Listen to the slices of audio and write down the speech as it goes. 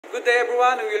Good day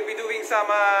everyone. We will be doing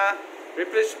some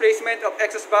replacement of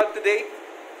exhaust valve today.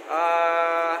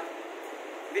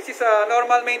 This is a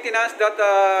normal maintenance that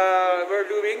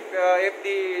we're doing. If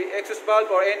the exhaust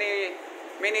valve or any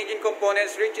main engine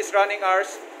components reaches running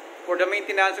hours for the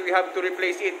maintenance, we have to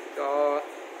replace it.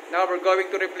 Now we're going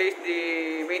to replace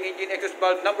the main engine exhaust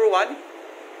valve number 1.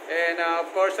 And of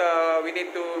course, we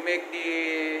need to make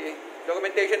the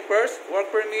documentation first. Work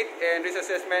permit and risk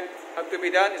assessment have to be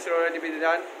done. It's already been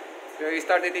done. We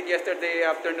started it yesterday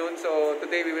afternoon, so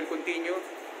today we will continue.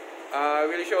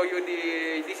 We'll show you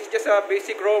this is just a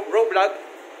basic row plug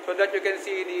so that you can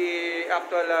see the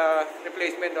actual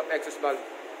replacement of exhaust valve.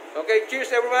 Okay,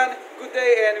 cheers everyone. Good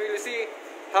day, and we'll see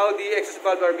how the exhaust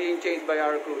valve are being changed by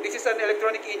our crew. This is an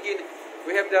electronic engine.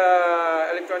 We have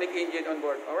the electronic engine on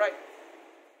board. All right.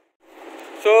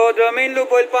 So the main loop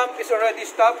oil pump is already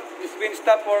stopped. It's been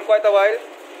stopped for quite a while.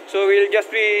 So we'll just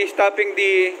be stopping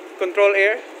the control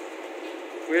air.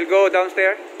 We'll go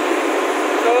downstairs.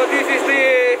 So this is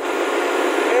the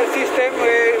air system.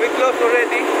 We closed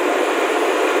already.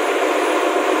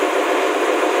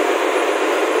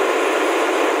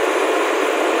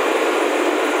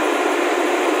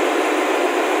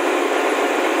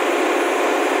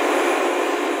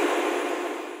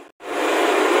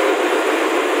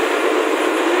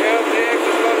 We have the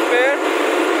exhaust valve spare.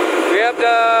 We have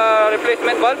the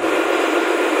replacement valve.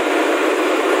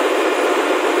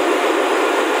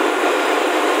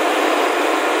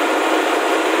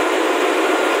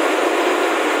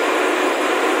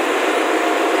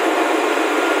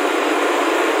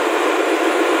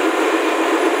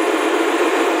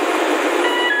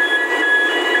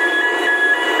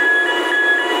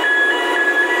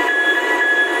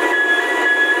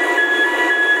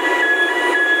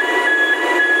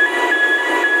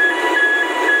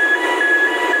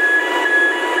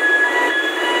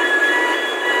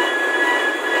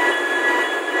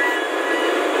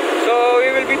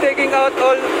 Taking out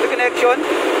all the connection.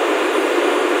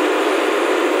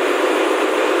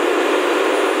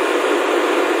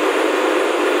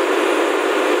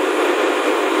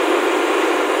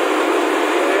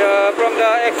 From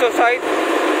the exhaust side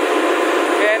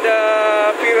and the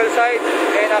fuel side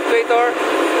and actuator,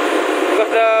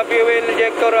 because the fuel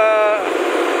injector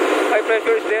high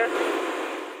pressure is there.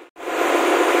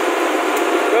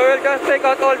 So we'll just take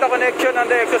out all the connection on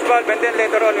the exhaust valve, and then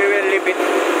later on we will leave it.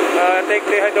 Take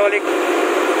the hydraulic.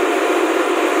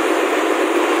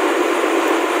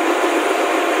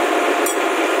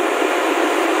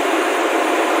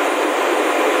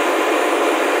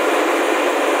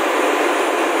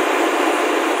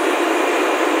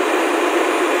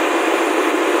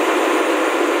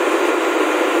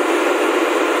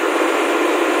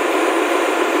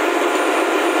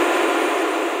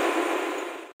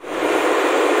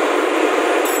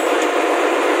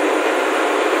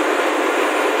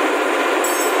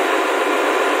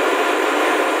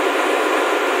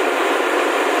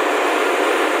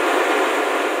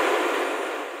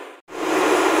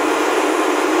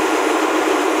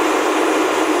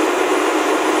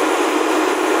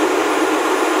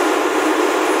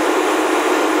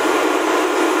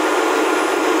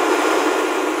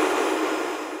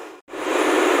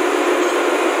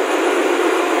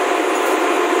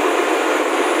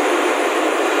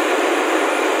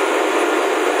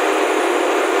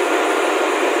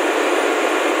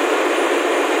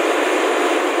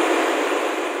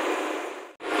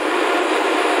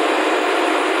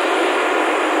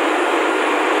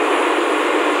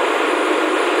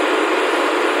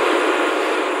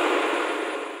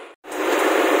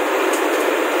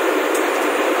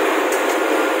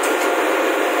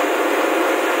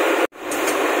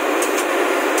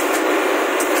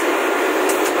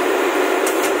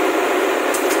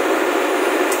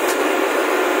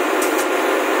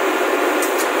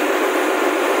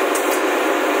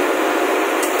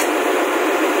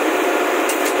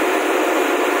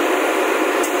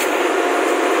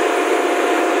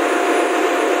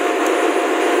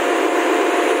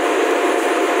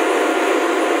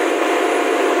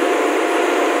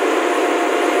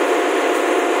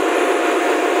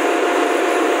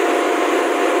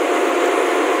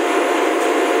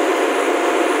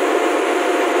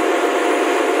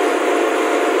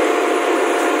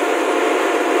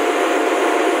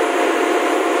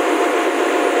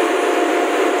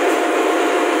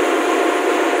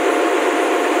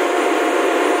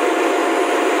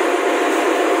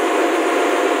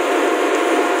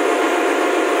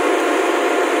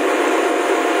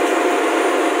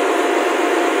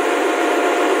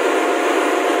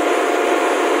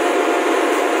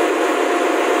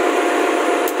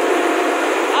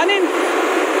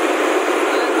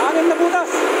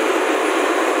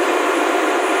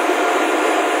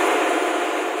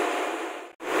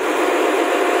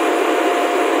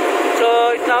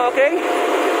 Okay,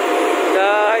 the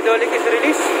hydraulic is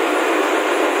released.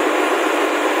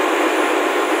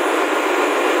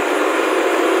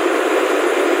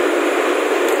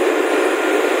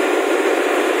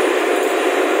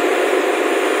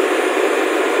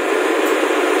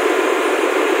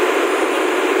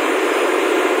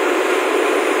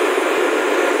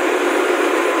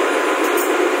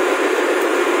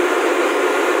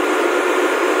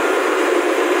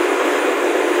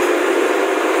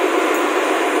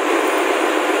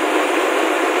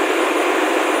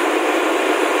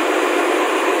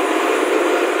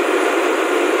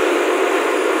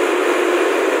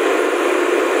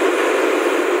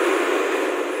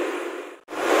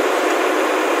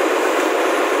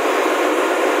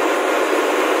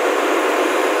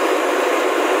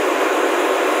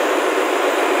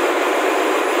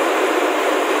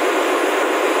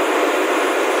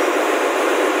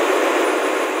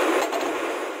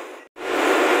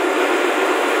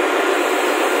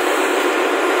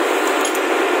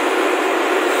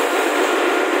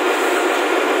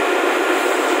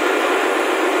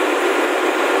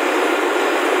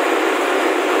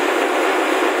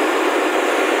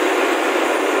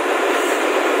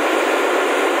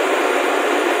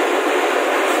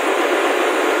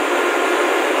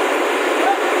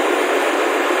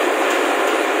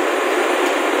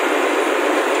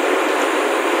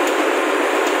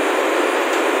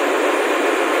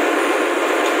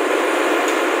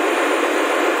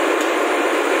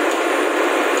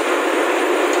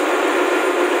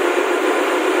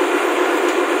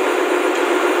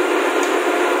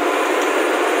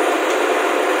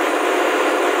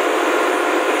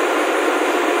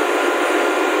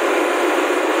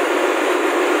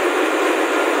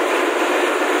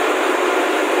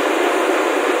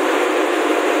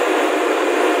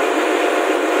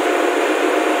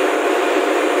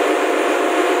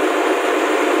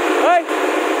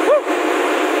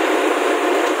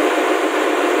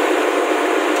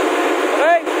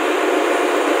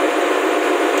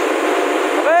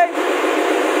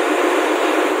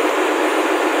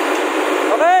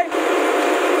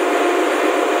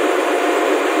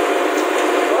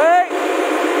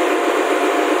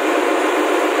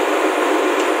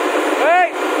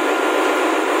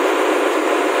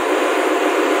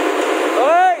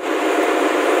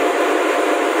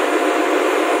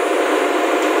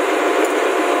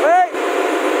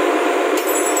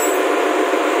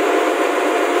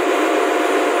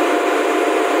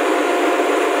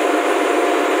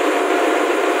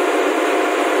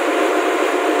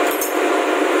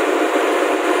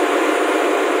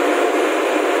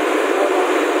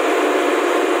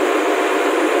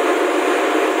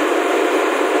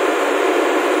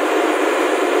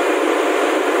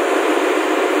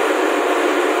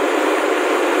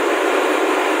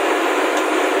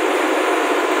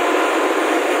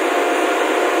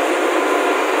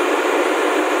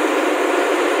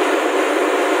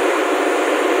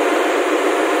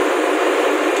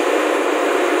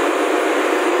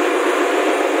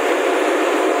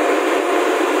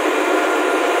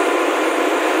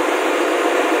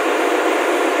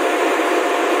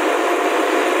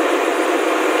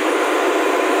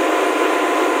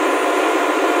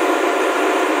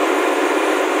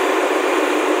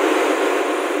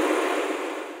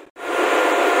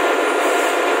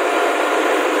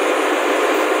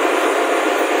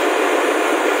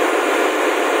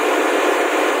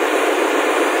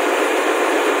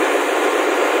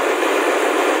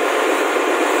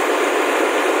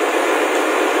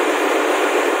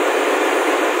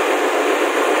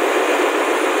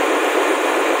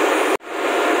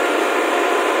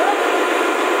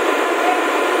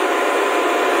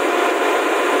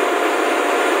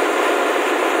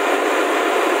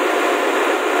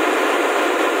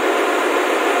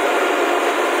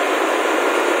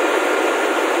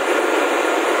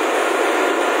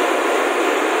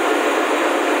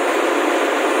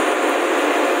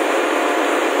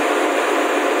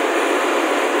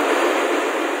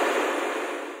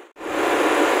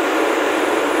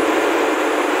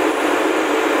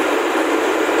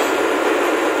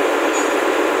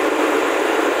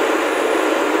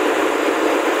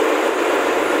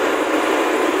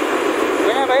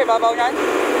 ibabaw niyan?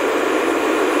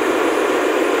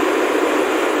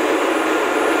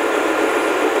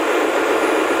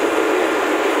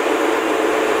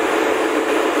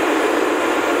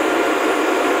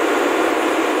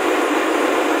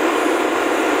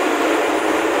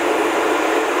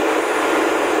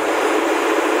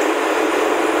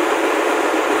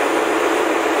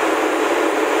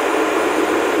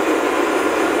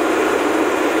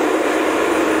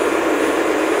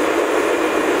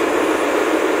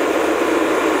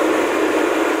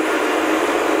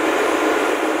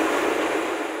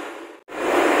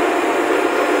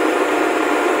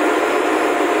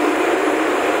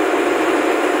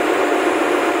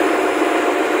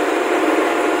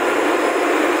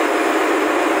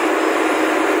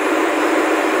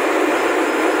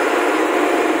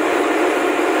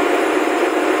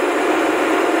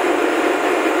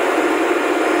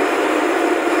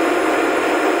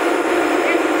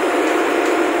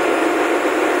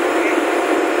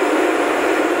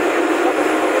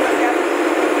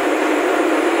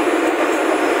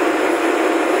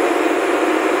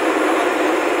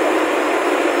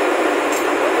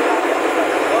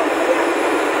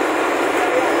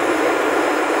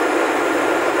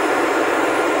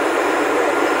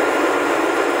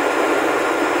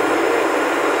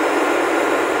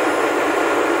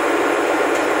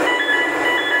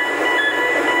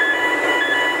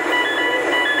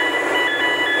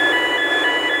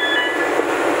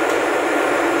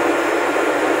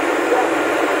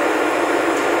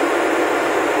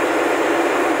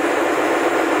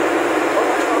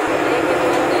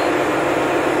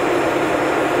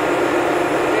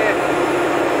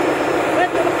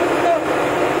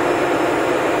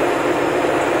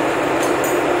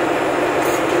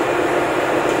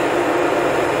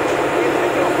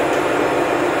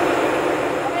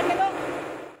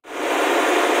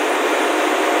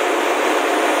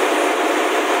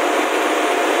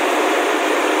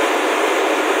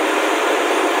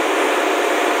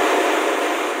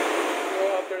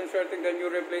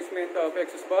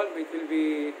 exhaust valve. It will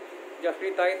be just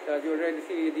retight. You already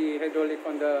see the hydraulic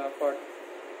on the part,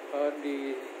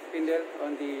 the spindle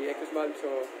on the exhaust valve.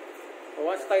 So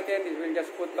once tightened, it will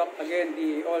just put back again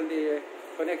all the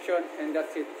connection, and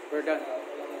that's it. We're done.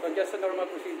 So just a normal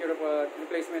procedure of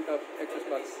replacement of exhaust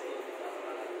valve.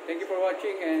 Thank you for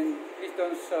watching, and please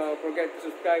don't forget to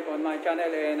subscribe on my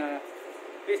channel, and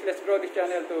please let's grow this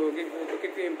channel to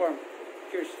keep you informed.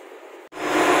 Cheers.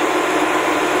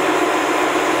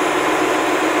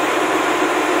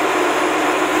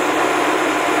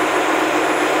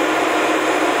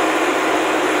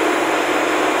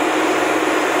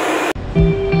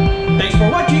 Thanks for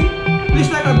watching. Please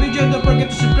like our video and don't forget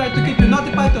to subscribe to keep you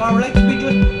notified to our latest